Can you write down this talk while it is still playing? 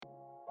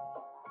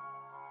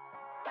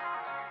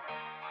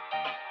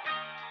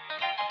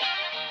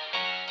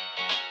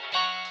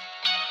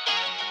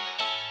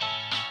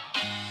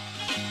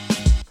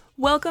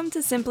Welcome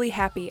to Simply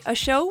Happy, a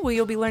show where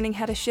you'll be learning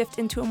how to shift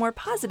into a more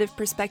positive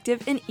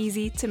perspective in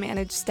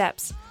easy-to-manage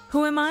steps.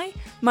 Who am I?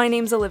 My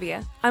name's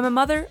Olivia. I'm a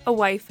mother, a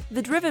wife,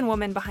 the driven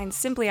woman behind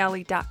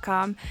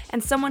SimplyOlly.com,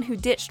 and someone who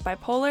ditched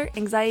bipolar,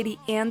 anxiety,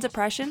 and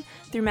depression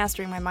through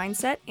mastering my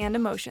mindset and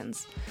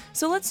emotions.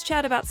 So let's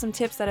chat about some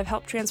tips that have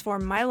helped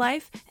transform my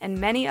life and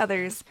many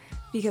others,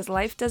 because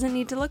life doesn't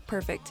need to look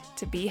perfect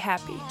to be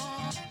happy.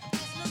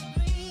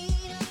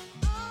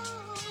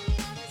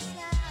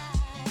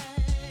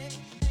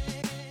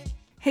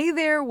 Hey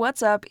there,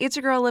 what's up? It's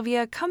your girl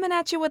Olivia coming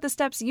at you with the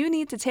steps you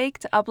need to take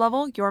to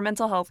uplevel your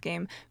mental health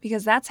game,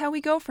 because that's how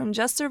we go from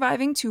just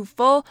surviving to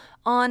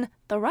full-on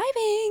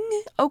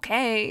thriving.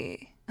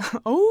 Okay.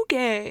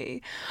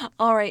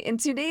 All right, in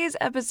today's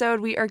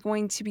episode, we are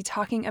going to be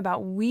talking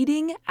about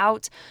weeding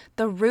out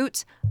the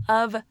root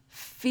of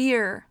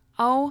fear.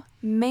 Oh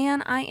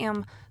man, I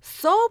am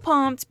so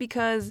pumped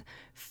because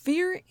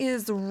fear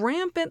is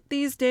rampant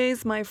these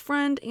days, my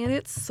friend, and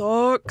it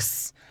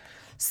sucks.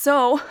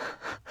 So...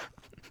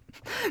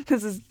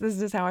 This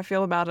is how I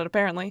feel about it,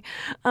 apparently.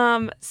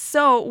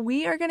 So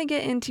we are going to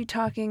get into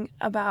talking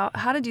about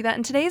how to do that.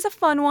 And today's a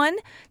fun one.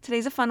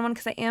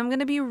 Because I am going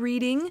to be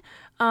reading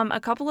a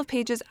couple of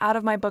pages out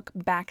of my book,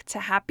 Back to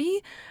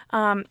Happy.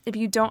 If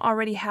you don't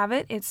already have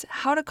it, it's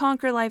How to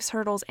Conquer Life's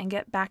Hurdles and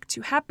Get Back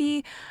to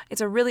Happy. It's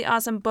a really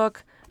awesome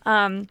book.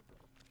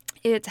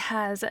 It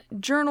has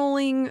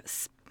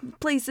journaling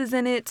places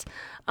in it,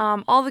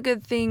 all the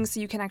good things,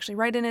 so you can actually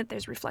write in it.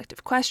 There's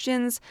reflective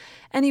questions.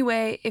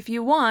 Anyway, if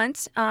you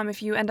want,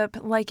 if you end up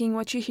liking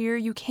what you hear,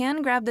 you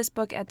can grab this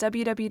book at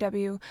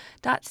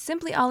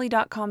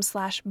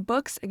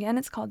www.simplyolly.com/books. Again,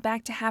 it's called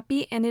Back to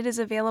Happy, and it is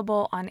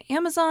available on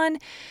Amazon.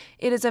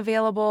 It is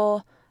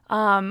available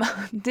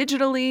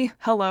digitally,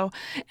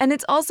 and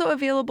it's also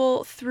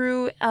available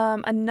through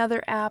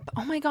another app.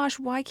 Oh my gosh,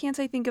 why can't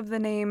I think of the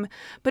name?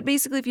 But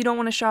basically, if you don't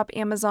want to shop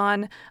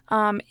Amazon,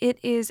 it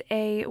is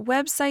a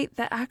website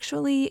that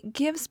actually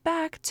gives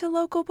back to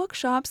local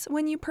bookshops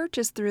when you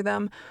purchase through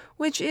them,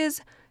 which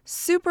is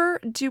super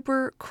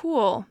duper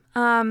cool.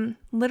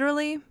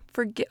 Literally,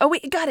 oh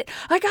wait, I got it!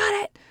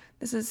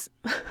 This is,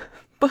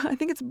 I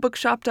think it's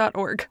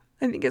bookshop.org.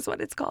 I think is what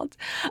it's called.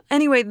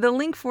 Anyway, the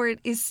link for it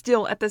is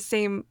still at the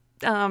same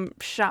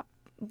shop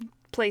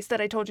place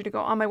that I told you to go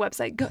on my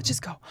website.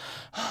 Just go.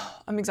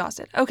 I'm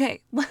exhausted.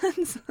 Okay,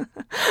 let's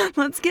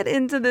get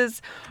into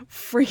this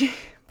freaking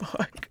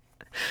book.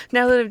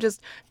 Now that I've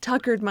just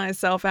tuckered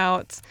myself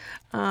out,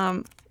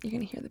 you're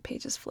gonna hear the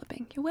pages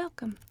flipping. You're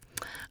welcome.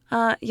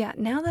 Now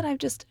that I've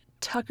just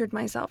tuckered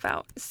myself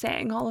out,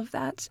 saying all of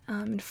that,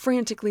 and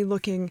frantically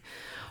looking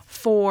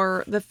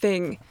for the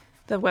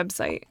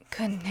website.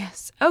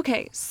 Goodness.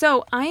 Okay,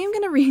 so I am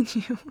going to read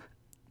you.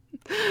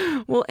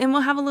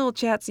 We'll have a little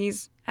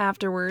chatsies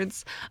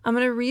afterwards. I'm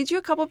going to read you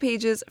a couple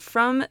pages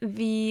from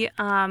the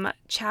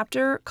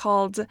chapter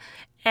called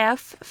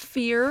F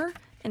Fear,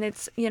 and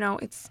it's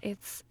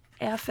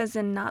F as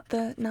in not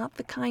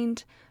the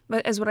kind,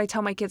 but as what I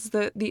tell my kids,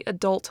 the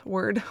adult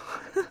word.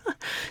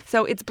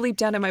 So it's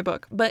bleeped out in my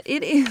book, but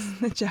it is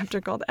the chapter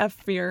called F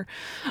Fear.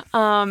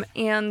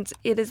 And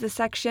it is the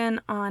section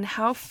on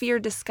how fear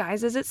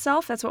disguises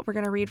itself. That's what we're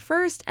going to read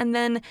first. And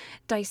then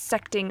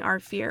dissecting our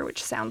fear,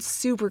 which sounds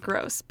super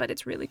gross, but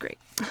it's really great.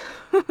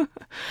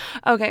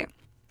 Okay.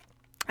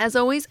 As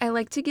always, I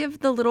like to give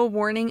the little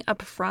warning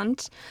up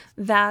front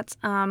that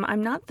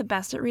I'm not the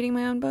best at reading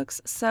my own books.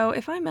 So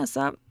if I mess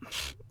up,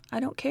 I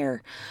don't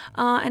care.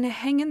 And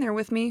hang in there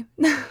with me.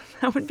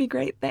 That would be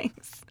great.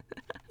 Thanks.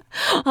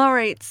 All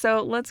right,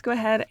 so let's go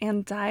ahead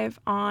and dive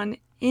on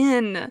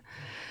in.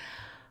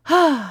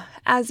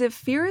 As if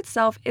fear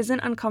itself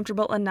isn't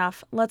uncomfortable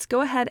enough, let's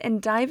go ahead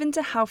and dive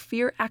into how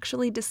fear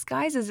actually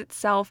disguises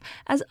itself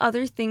as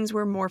other things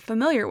we're more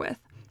familiar with.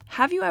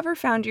 Have you ever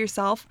found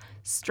yourself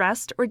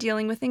stressed or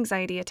dealing with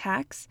anxiety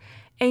attacks,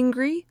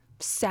 angry,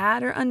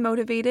 sad or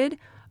unmotivated,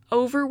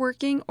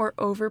 overworking or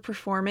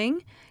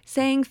overperforming,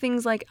 saying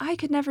things like, I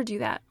could never do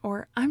that,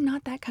 or I'm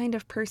not that kind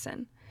of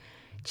person?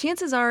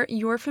 Chances are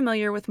you're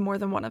familiar with more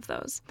than one of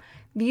those.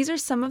 These are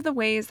some of the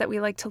ways that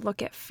we like to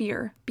look at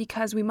fear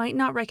because we might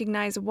not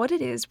recognize what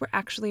it is we're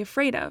actually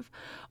afraid of,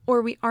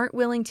 or we aren't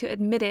willing to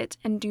admit it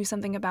and do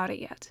something about it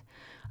yet.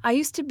 I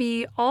used to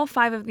be all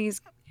 5 of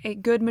these a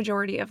good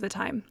majority of the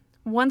time.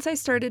 Once I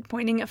started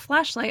pointing a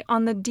flashlight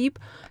on the deep,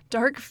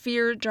 dark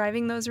fear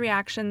driving those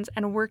reactions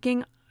and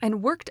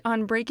worked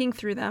on breaking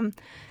through them,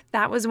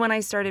 that was when I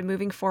started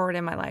moving forward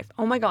in my life.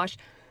 Oh my gosh.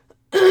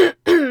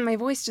 My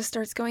voice just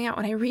starts going out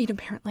when I read,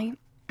 apparently.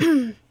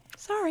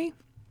 Sorry.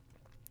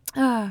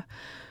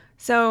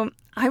 So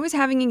I was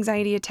having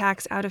anxiety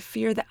attacks out of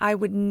fear that I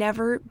would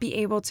never be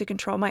able to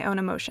control my own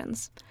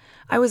emotions.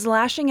 I was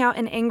lashing out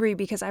and angry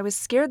because I was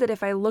scared that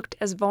if I looked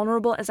as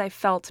vulnerable as I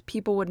felt,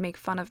 people would make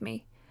fun of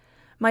me.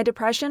 My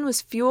depression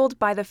was fueled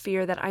by the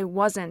fear that I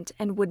wasn't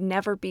and would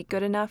never be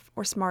good enough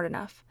or smart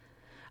enough.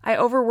 I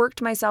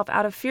overworked myself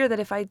out of fear that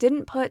if I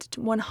didn't put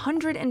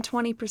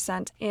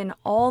 120% in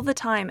all the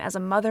time as a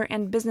mother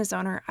and business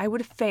owner, I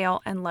would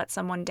fail and let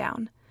someone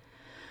down.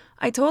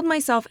 I told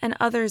myself and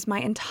others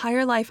my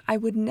entire life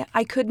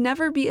I could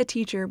never be a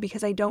teacher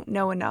because I don't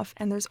know enough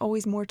and there's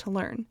always more to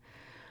learn.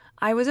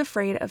 I was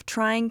afraid of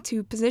trying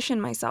to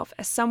position myself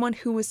as someone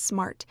who was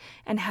smart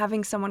and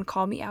having someone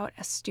call me out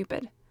as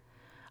stupid.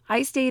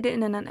 I stayed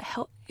in an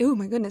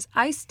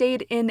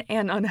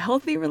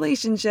unhealthy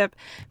relationship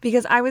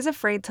because I was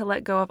afraid to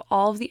let go of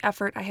all of the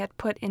effort I had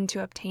put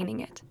into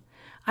obtaining it.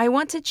 I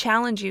want to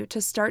challenge you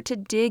to start to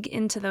dig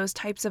into those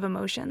types of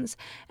emotions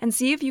and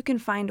see if you can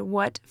find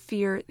what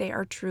fear they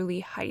are truly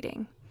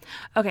hiding.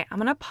 Okay, I'm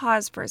going to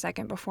pause for a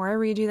second before I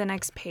read you the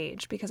next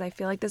page because I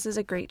feel like this is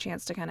a great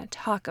chance to kind of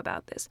talk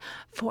about this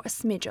for a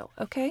smidgel,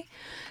 okay?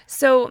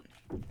 So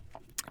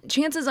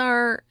chances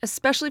are,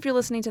 especially if you're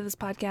listening to this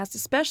podcast,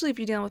 especially if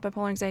you're dealing with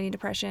bipolar anxiety and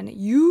depression,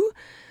 you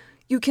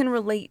can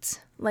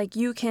relate. Like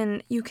you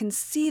can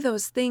see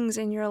those things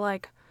and you're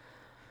like,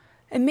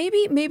 and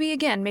maybe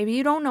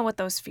you don't know what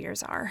those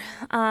fears are.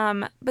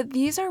 But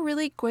these are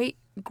really great.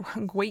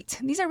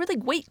 These are really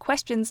great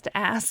questions to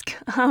ask,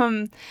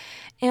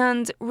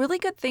 and really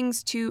good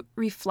things to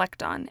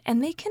reflect on.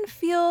 And they can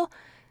feel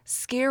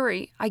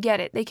scary. I get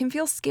it. They can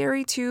feel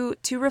scary to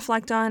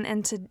reflect on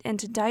and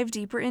to dive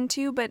deeper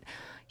into. But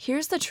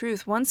here's the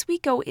truth: once we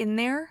go in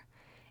there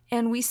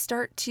and we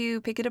start to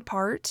pick it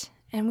apart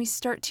and we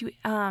start to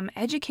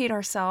educate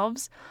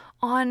ourselves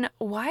on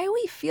why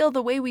we feel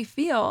the way we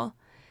feel,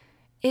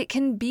 it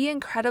can be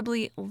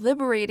incredibly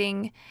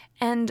liberating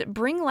and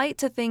bring light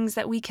to things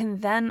that we can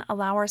then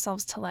allow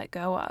ourselves to let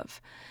go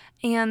of.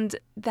 And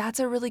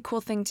that's a really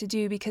cool thing to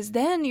do because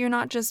then you're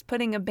not just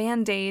putting a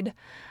Band-Aid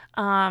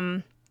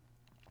on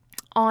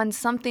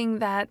something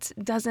that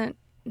doesn't,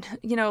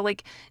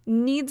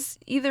 needs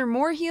either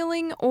more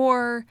healing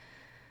or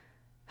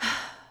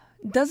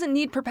doesn't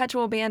need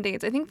perpetual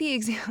Band-Aids. I think the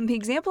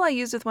example I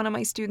used with one of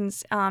my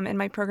students in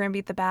my program,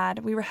 Beat the Bad,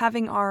 we were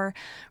having our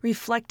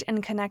Reflect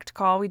and Connect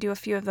call. We do a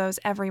few of those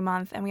every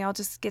month, and we all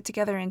just get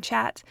together and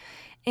chat.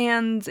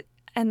 And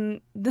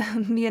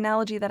the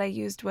analogy that I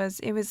used was,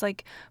 it was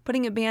like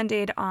putting a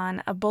Band-Aid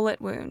on a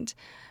bullet wound.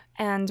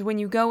 And when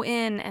you go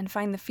in and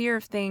find the fear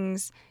of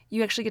things,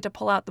 you actually get to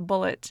pull out the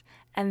bullet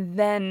and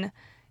then,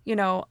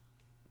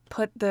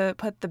 put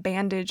the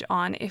bandage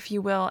on, if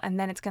you will, and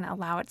then it's going to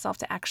allow itself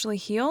to actually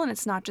heal, and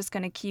it's not just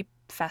going to keep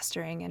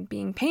festering and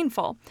being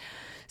painful.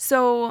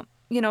 So,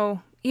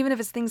 even if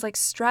it's things like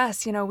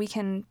stress, we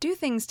can do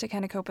things to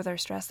kind of cope with our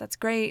stress. That's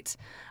great.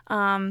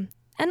 And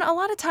a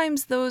lot of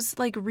times those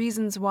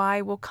reasons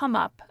why will come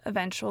up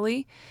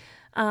eventually.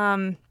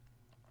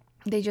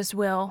 They just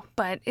will,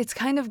 but it's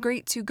kind of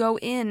great to go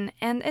in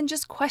and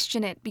just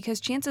question it,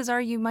 because chances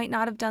are you might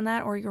not have done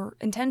that, or you're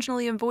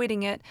intentionally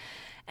avoiding it,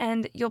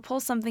 and you'll pull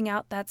something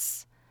out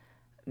that's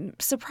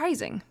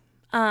surprising,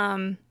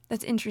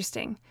 that's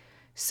interesting.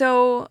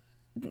 So,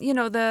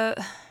 the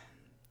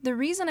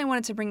reason I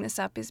wanted to bring this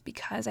up is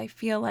because I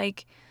feel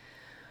like,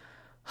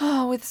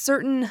 with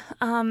certain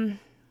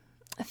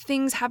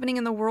things happening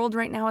in the world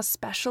right now,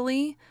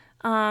 especially,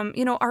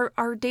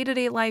 our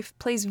day-to-day life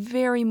plays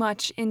very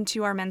much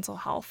into our mental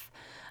health.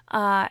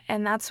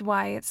 And that's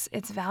why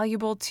it's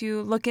valuable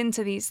to look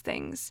into these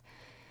things.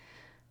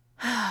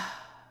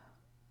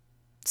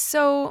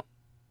 So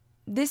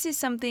this is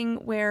something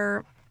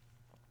where,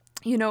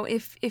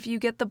 if you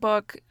get the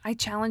book, I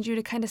challenge you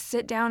to kind of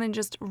sit down and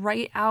just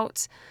write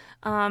out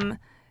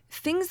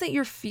things that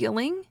you're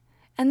feeling,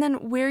 and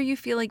then where you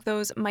feel like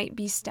those might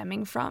be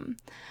stemming from.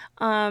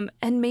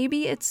 And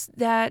maybe it's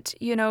that,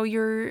 I'm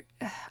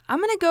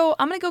going to go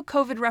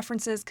COVID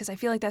references because I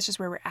feel like that's just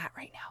where we're at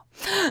right now.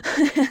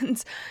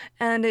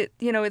 and it,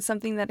 it's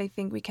something that I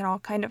think we can all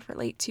kind of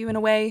relate to in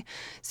a way.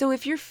 So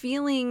if you're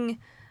feeling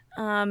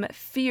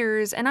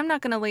fears, and I'm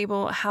not going to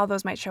label how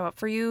those might show up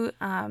for you,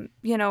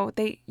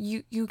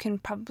 you can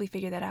probably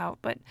figure that out.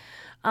 But,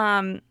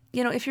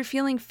 if you're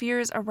feeling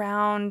fears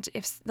around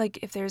if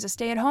there's a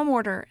stay-at-home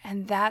order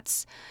and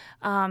that's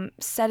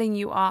setting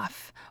you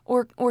off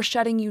or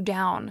shutting you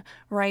down,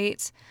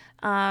 right?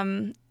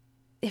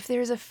 If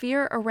there's a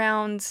fear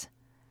around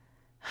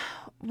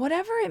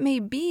whatever it may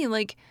be,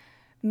 like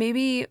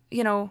maybe,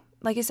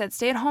 like I said,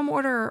 stay-at-home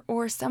order,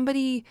 or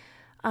somebody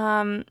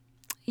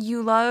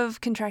you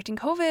love contracting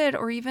COVID,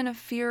 or even a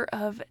fear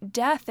of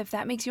death, if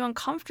that makes you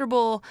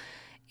uncomfortable,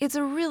 it's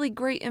a really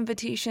great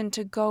invitation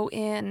to go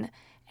in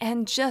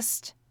and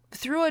just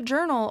through a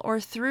journal or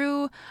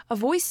through a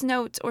voice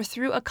note or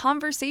through a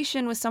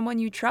conversation with someone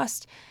you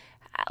trust,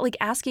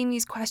 asking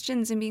these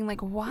questions and being like,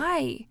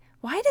 why?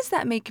 Why does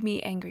that make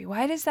me angry?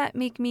 Why does that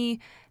make me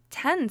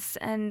tense?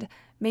 And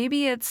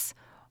maybe it's,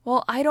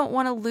 well, I don't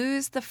want to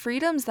lose the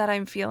freedoms that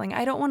I'm feeling.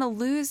 I don't want to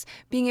lose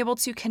being able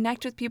to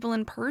connect with people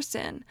in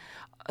person.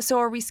 So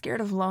are we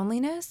scared of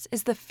loneliness?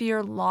 Is the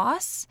fear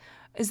loss?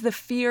 Is the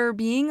fear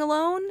being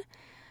alone?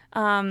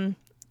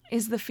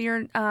 Is the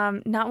fear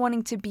not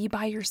wanting to be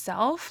by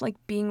yourself, like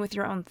being with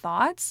your own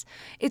thoughts?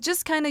 It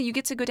just kind of, you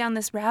get to go down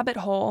this rabbit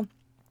hole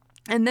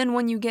And then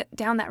when you get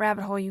down that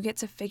rabbit hole, you get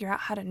to figure out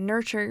how to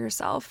nurture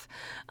yourself.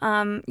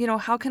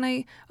 How can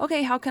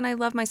I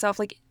love myself?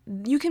 Like,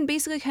 you can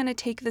basically kind of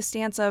take the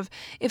stance of,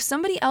 if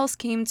somebody else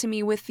came to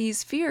me with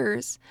these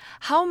fears,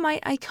 how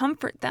might I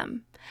comfort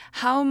them?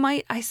 How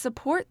might I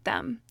support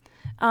them?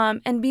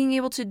 And being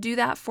able to do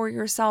that for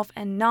yourself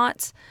and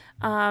not,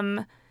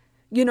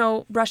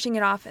 brushing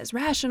it off as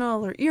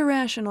rational or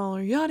irrational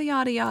or yada,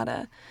 yada,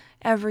 yada.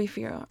 Every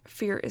fear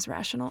is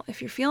rational.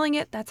 If you're feeling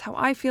it, that's how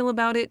I feel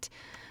about it.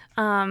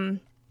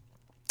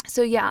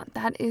 So yeah,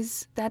 that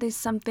is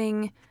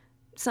something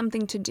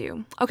to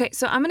do. Okay,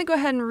 so I'm going to go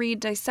ahead and read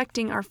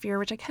Dissecting Our Fear,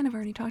 which I kind of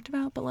already talked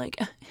about, but like,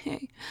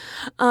 hey,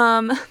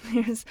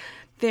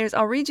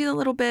 I'll read you a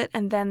little bit,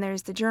 and then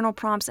there's the journal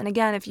prompts. And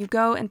again, if you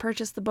go and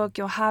purchase the book,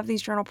 you'll have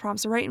these journal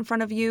prompts right in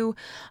front of you,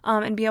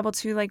 and be able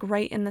to like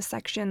write in the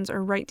sections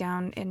or write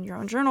down in your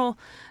own journal,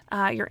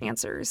 your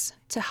answers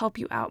to help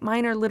you out.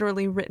 Mine are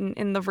literally written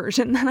in the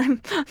version that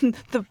I'm,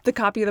 the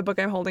copy of the book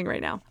I'm holding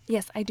right now.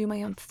 Yes, I do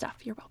my own stuff.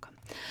 You're welcome.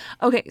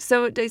 Okay,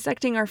 so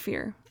Dissecting Our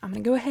Fear. I'm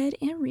going to go ahead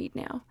and read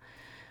now.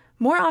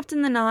 More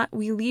often than not,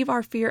 we leave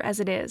our fear as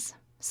it is,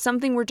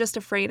 something we're just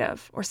afraid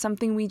of, or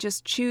something we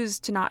just choose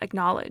to not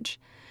acknowledge.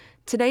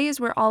 Today is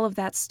where all of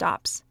that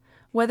stops.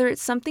 Whether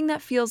it's something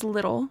that feels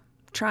little,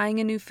 trying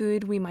a new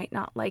food, we might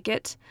not like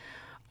it,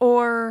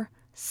 or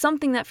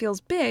something that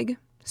feels big,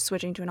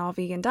 switching to an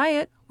all-vegan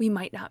diet, we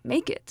might not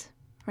make it,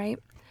 right?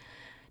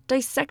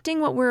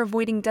 Dissecting what we're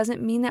avoiding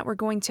doesn't mean that we're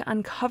going to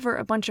uncover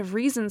a bunch of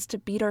reasons to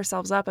beat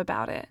ourselves up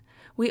about it.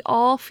 We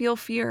all feel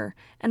fear,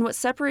 and what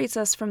separates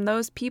us from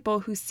those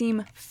people who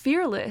seem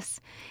fearless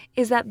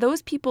is that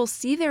those people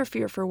see their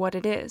fear for what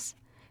it is.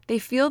 They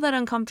feel that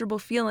uncomfortable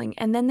feeling,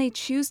 and then they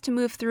choose to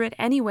move through it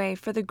anyway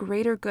for the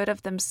greater good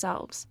of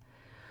themselves.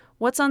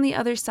 What's on the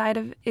other side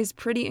of is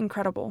pretty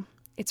incredible.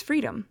 It's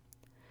freedom.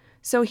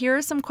 So here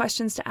are some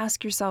questions to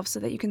ask yourself so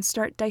that you can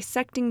start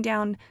dissecting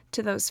down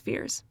to those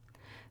fears.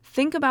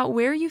 Think about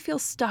where you feel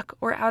stuck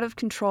or out of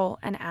control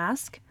and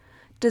ask,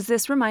 does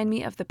this remind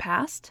me of the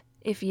past?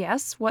 If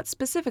yes, what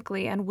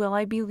specifically, and will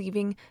I be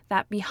leaving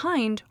that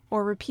behind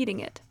or repeating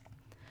it?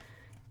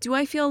 Do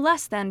I feel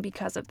less than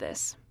because of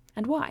this,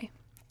 and why?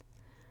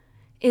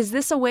 Is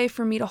this a way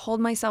for me to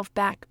hold myself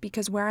back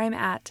because where I'm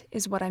at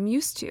is what I'm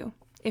used to?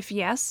 If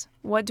yes,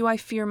 what do I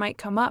fear might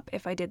come up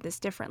if I did this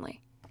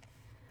differently?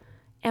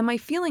 Am I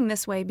feeling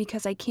this way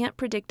because I can't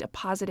predict a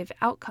positive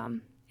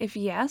outcome? If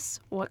yes,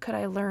 what could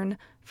I learn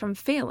from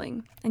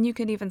failing? And you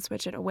could even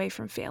switch it away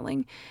from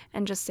failing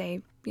and just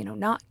say,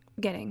 not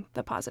getting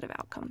the positive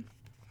outcome.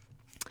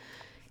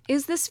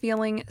 Is this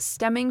feeling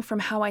stemming from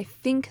how I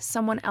think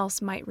someone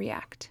else might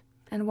react,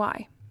 and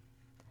why?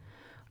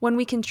 When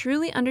we can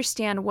truly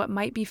understand what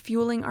might be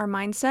fueling our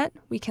mindset,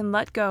 we can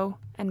let go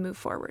and move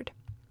forward.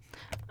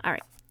 All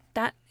right,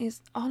 that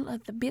is all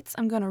of the bits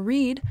I'm going to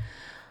read.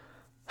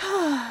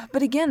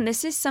 But again,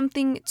 this is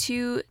something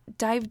to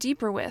dive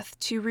deeper with,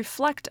 to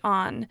reflect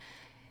on.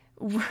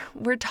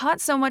 We're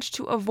taught so much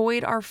to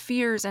avoid our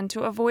fears and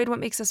to avoid what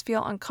makes us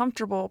feel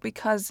uncomfortable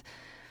because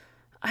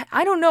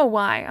I don't know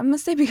why. I'm going to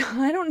say because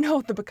I don't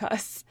know the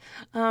because.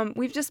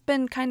 We've just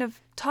been kind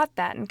of taught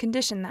that and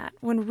conditioned that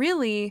when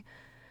really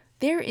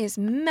there is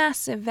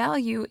massive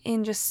value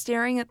in just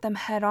staring at them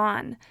head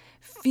on,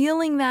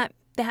 feeling that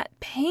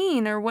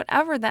pain or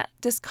whatever, that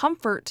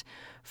discomfort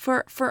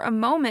for a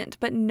moment,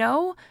 but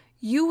no,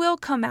 you will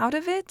come out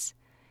of it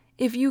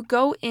if you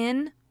go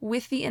in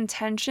with the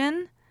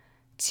intention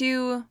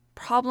to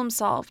problem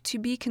solve, to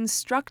be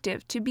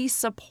constructive, to be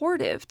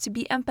supportive, to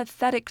be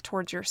empathetic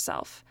towards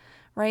yourself,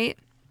 right?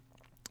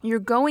 You're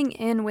going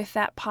in with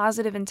that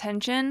positive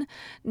intention,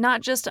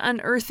 not just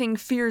unearthing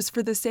fears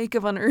for the sake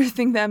of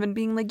unearthing them and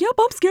being like, yep,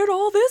 I'm scared of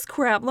all this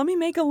crap. Let me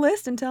make a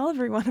list and tell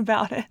everyone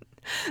about it.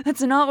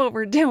 That's not what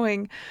we're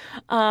doing.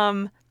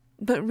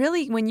 But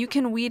really, when you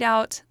can weed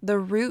out the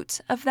root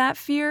of that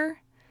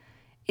fear,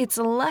 it's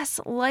less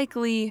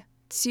likely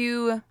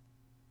to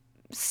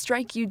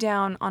strike you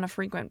down on a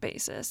frequent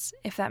basis,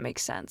 if that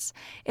makes sense.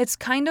 It's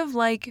kind of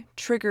like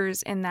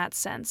triggers in that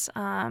sense.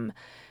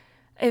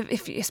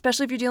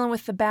 Especially if you're dealing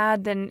with the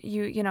bad, then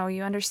you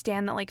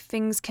understand that like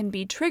things can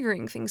be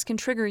triggering, things can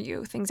trigger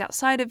you, things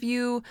outside of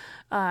you,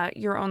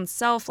 your own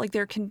self, like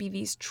there can be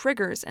these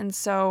triggers. And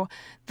so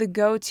the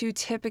go-to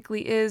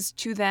typically is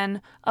to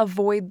then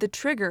avoid the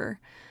trigger.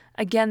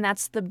 Again,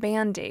 that's the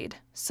Band-Aid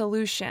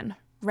solution,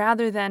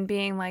 rather than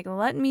being like,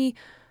 let me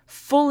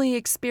fully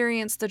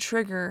experience the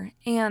trigger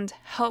and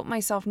help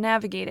myself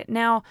navigate it.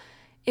 Now,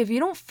 if you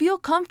don't feel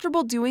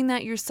comfortable doing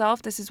that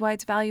yourself, this is why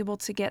it's valuable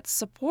to get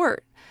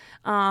support.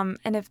 And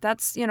if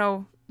that's,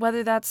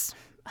 whether that's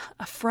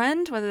a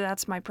friend, whether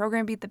that's my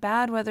program Beat the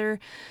Bad, whether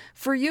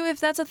for you, if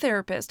that's a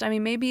therapist, I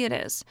mean, maybe it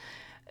is.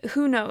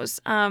 Who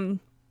knows?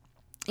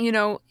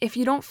 If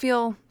you don't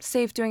feel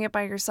safe doing it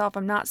by yourself,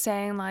 I'm not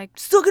saying like,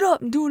 suck it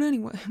up and do it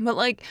anyway. But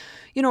like,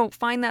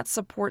 find that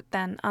support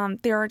then.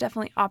 There are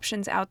definitely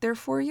options out there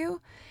for you.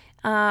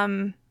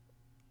 And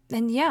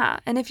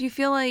if you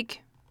feel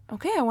like,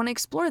 okay, I want to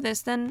explore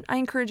this, then I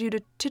encourage you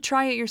to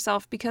try it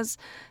yourself, because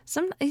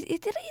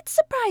it'll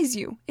surprise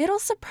you. It'll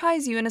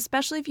surprise you. And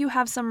especially if you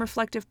have some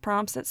reflective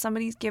prompts that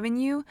somebody's given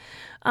you,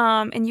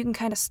 and you can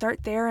kind of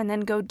start there and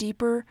then go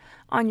deeper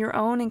on your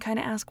own and kind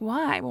of ask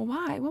why. Well,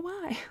 why? Well,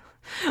 why?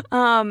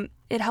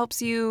 It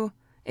helps you.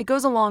 It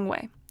goes a long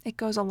way. It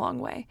goes a long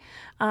way.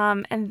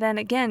 And then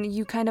again,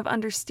 you kind of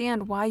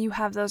understand why you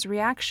have those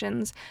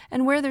reactions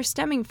and where they're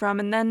stemming from.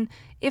 And then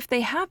if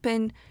they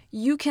happen,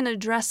 you can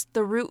address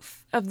the root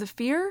of the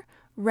fear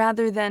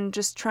rather than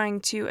just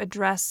trying to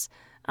address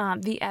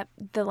the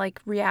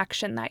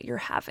reaction that you're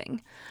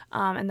having.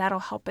 And that'll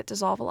help it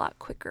dissolve a lot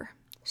quicker.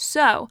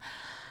 So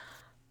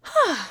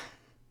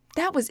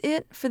that was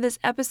it for this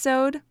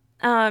episode.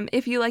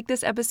 If you like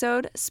this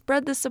episode,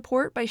 spread the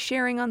support by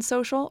sharing on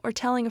social or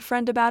telling a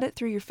friend about it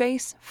through your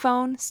face,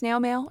 phone, snail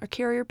mail, or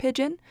carrier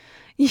pigeon.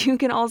 You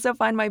can also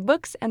find my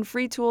books and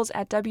free tools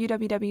at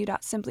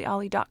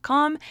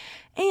www.simplyolly.com,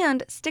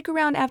 and stick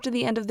around after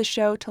the end of the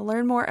show to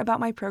learn more about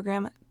my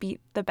program, Beat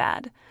the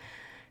Bad.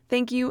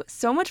 Thank you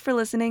so much for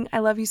listening. I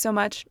love you so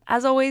much.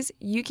 As always,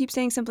 you keep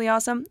staying simply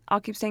awesome.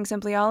 I'll keep staying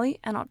simply Ollie,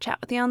 and I'll chat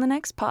with you on the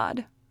next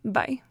pod.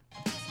 Bye.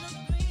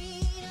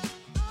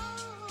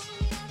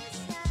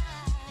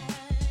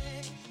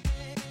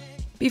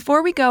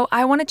 Before we go,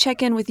 I want to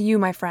check in with you,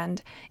 my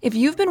friend. If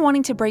you've been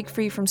wanting to break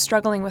free from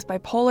struggling with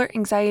bipolar,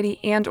 anxiety,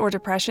 and/or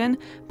depression,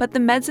 but the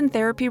meds and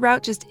therapy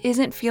route just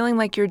isn't feeling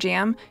like your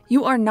jam,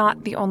 you are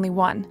not the only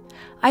one.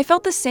 I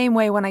felt the same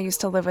way when I used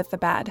to live with the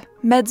bad.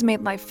 Meds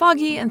made life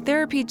foggy, and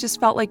therapy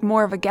just felt like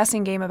more of a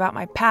guessing game about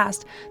my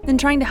past than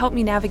trying to help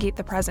me navigate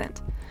the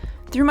present.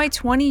 Through my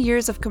 20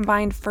 years of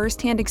combined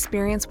first-hand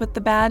experience with the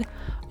bad,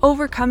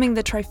 overcoming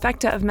the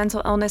trifecta of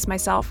mental illness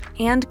myself,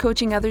 and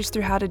coaching others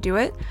through how to do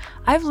it,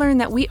 I've learned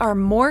that we are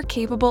more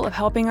capable of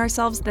helping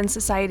ourselves than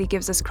society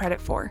gives us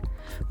credit for.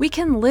 We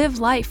can live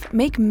life,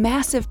 make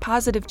massive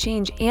positive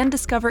change, and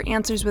discover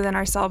answers within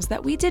ourselves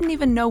that we didn't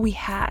even know we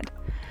had.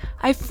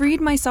 I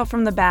freed myself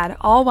from the bad,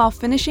 all while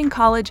finishing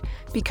college,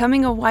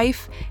 becoming a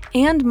wife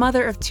and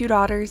mother of 2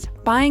 daughters,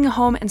 buying a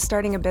home, and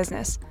starting a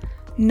business.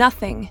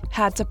 Nothing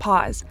had to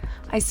pause.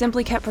 I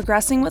simply kept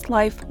progressing with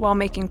life while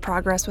making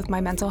progress with my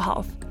mental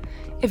health.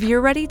 If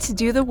you're ready to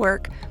do the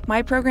work,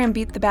 my program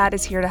Beat the Bad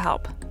is here to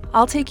help.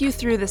 I'll take you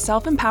through the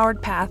self-empowered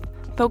path,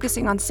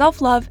 focusing on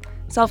self-love,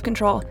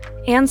 self-control,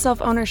 and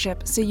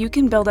self-ownership so you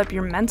can build up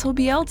your mental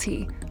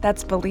BLT,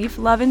 that's belief,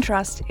 love, and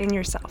trust in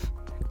yourself.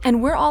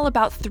 And we're all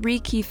about 3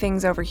 key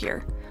things over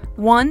here.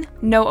 1,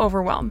 no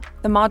overwhelm.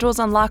 The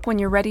modules unlock when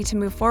you're ready to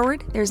move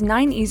forward. There's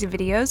 9 easy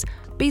videos,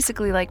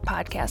 basically like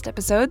podcast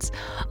episodes,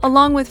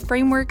 along with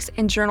frameworks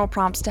and journal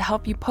prompts to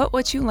help you put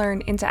what you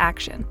learn into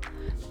action.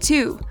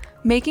 2,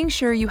 making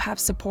sure you have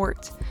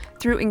support.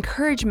 Through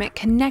encouragement,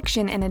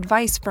 connection, and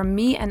advice from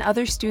me and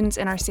other students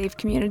in our safe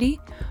community,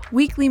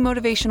 weekly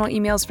motivational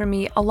emails from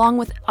me, along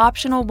with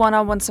optional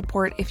one-on-one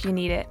support if you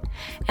need it.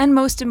 And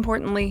most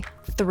importantly,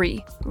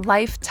 3,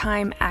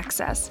 lifetime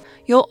access.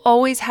 You'll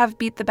always have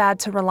Beat the Bad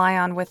to rely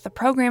on with the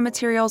program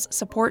materials,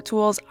 support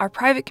tools, our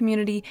private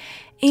community,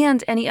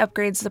 and any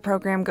upgrades the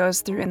program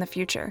goes through in the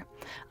future.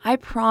 I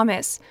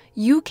promise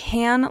you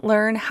can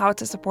learn how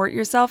to support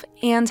yourself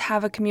and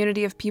have a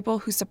community of people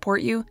who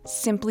support you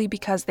simply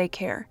because they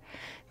care.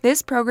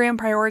 This program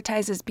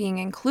prioritizes being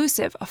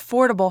inclusive,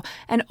 affordable,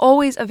 and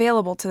always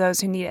available to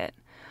those who need it.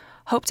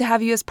 Hope to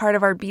have you as part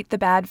of our Beat the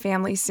Bad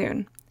family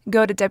soon.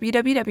 Go to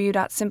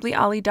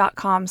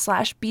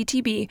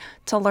www.simplyolly.com/BTB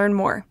to learn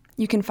more.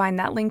 You can find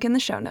that link in the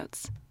show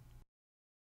notes.